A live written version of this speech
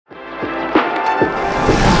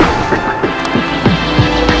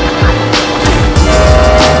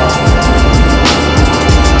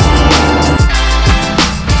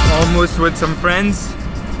Almost with some friends,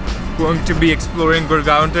 going to be exploring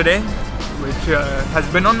Gurgaon today, which has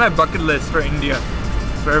been on my bucket list for India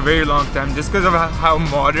for a very long time, just because of how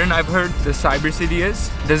modern I've heard the Cyber City is.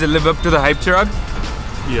 Does it live up to the hype, Chirag?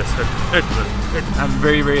 Yes, it will. I'm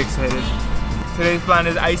very, very excited. Today's plan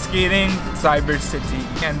is ice skating, Cyber City,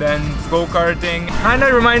 and then go-karting.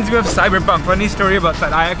 Kinda reminds me of Cyberpunk. Funny story about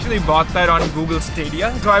that. I actually bought that on Google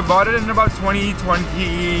Stadia. So I bought it in about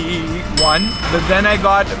 2021, but then I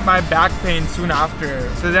got my back pain soon after.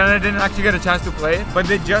 So then I didn't actually get a chance to play it. But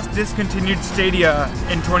they just discontinued Stadia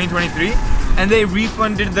in 2023, and they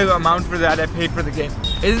refunded the amount for that I paid for the game.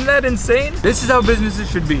 Isn't that insane? This is how businesses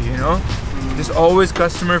should be, you know? Just always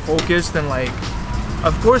customer focused and like,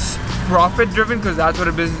 of course, profit driven, because that's what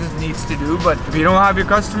a business needs to do. But if you don't have your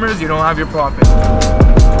customers, you don't have your profit.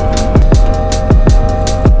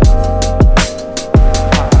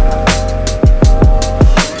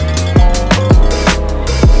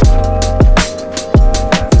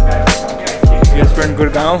 Yes, we're in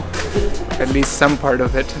Gurgaon, at least some part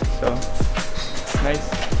of it. So nice.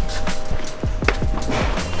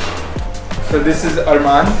 So this is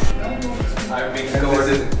Arman. This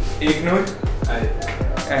is Ignur.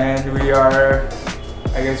 And we are,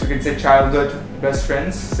 I guess we can say, childhood best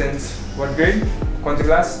friends since what grade? Kaunsi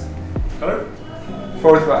class? Third?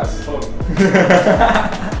 Fourth class. Oh.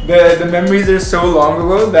 The memories are so long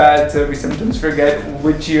ago that we sometimes forget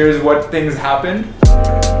which years what things happened.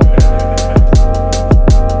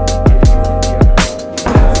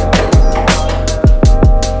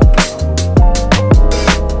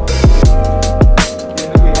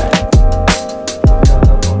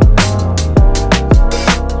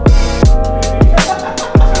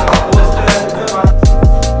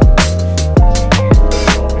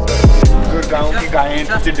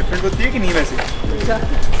 Different होती है कि नहीं वैसे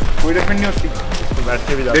कोई different नहीं होती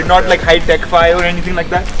they're not like high tech fi or anything like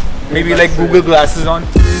that, maybe like Google glasses on.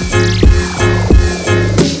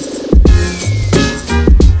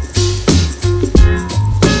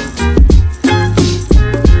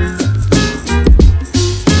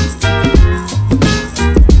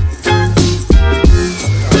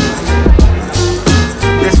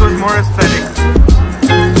 This was more aesthetic.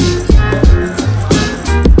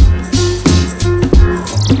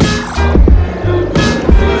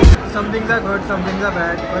 Some things are good, some things are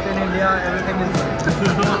bad, but in India everything is good.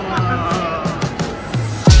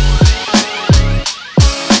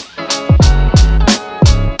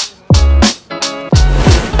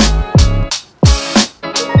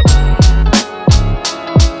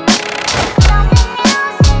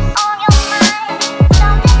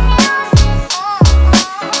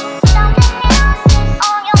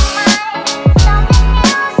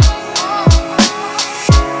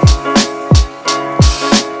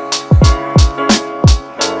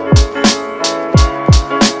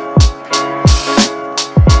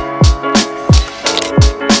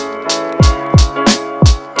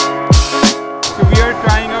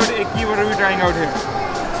 Out here.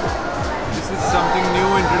 This is something new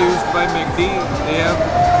introduced by McD. They have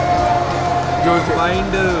combined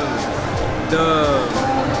the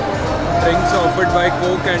drinks offered by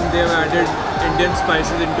Coke and they have added Indian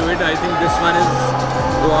spices into it. I think this one is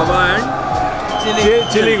guava and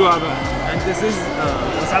chili guava. And this is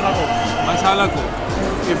masala Coke.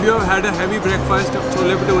 If you have had a heavy breakfast of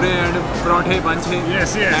chole bhature and parathe panche,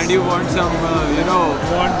 yes, and you want some, you know,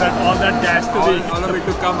 want that all that gas to be all of it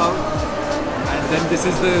to come out. Then this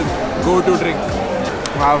is the go-to drink.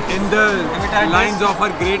 Wow. In the lines of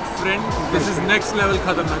our great friend, this is next level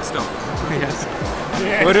khatarnak stuff. Yes.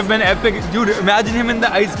 Would have been epic. Dude, imagine him in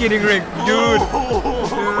the ice skating rink. Dude.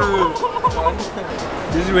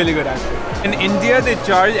 This is really good actually. In India, they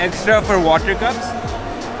charge extra for water cups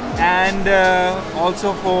and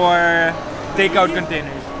also for takeout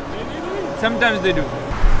containers. Sometimes they do.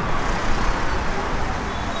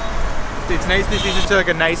 It's nice to see such like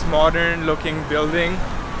a nice modern looking building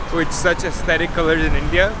with such aesthetic colors in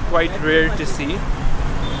India. Quite rare to see.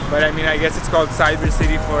 But I mean, I guess it's called Cyber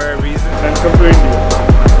City for a reason. Welcome to India.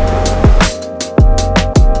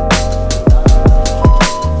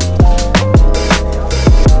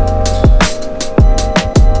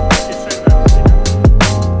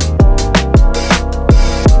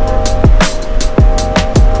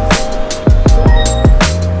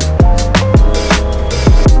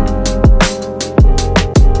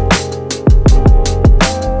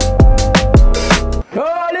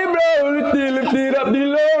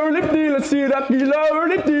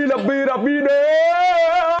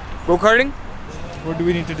 Go-karting? What do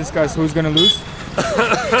we need to discuss? Who's gonna lose?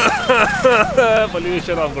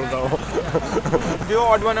 Pollution of Gurgaon. जो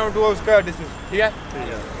odd one out हुआ उसका decision. ठीक है?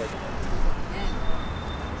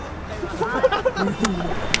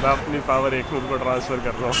 मैं अपनी power एक को transfer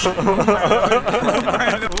कर रहा हूँ.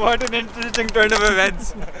 What an interesting turn of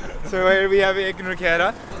events. So here we have Eknur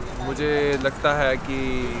Khera. मुझे लगता है कि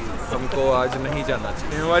हमको आज नहीं जाना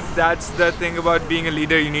चाहिए. You know what? That's the thing about being a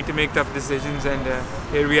leader. You need to make tough decisions, and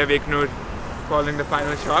here we have Eknur calling the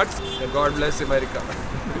final shots. God bless America.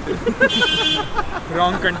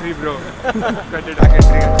 Wrong country, bro. Cut it.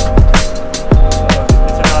 Country.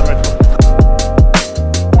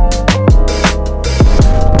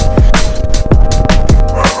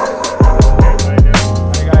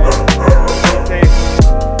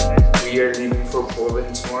 We are leaving for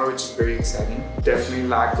Poland tomorrow, which is very exciting. Definitely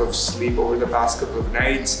lack of sleep over the past couple of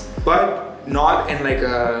nights, but not in like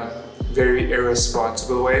a very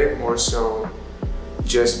irresponsible way, more so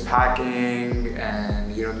just packing.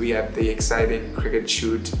 And you know, we had the exciting cricket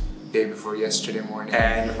shoot day before yesterday morning,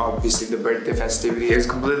 and obviously the birthday festivity is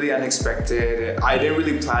completely unexpected. I didn't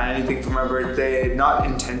really plan anything for my birthday, not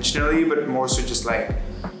intentionally, but more so just like,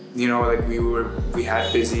 you know, like we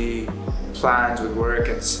had busy plans with work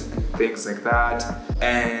and things like that,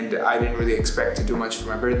 and I didn't really expect to do much for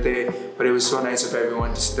my birthday, but it was so nice of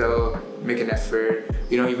everyone to still make an effort.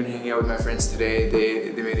 You know, even hanging out with my friends today,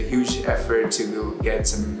 they made a huge effort to get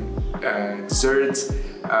some desserts,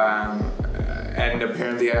 and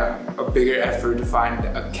apparently a bigger effort to find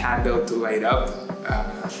a candle to light up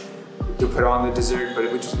to put on the dessert, but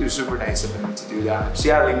it was super nice of them to do that. So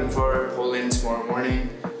yeah, leaving for Poland tomorrow morning.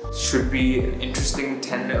 Should be an interesting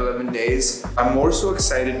 10-11 days. I'm more so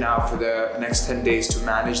excited now for the next 10 days to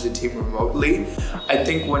manage the team remotely. I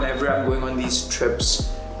think whenever I'm going on these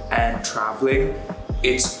trips and traveling,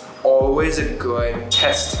 it's always a good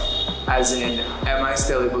test, as in, am I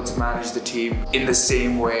still able to manage the team in the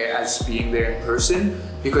same way as being there in person?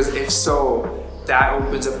 Because if so, that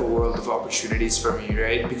opens up a world of opportunities for me,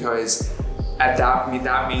 right? Because at that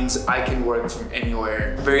means I can work from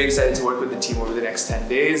anywhere. Very excited to work with the team over the next 10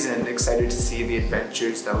 days, and excited to see the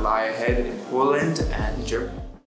adventures that lie ahead in Poland and Germany.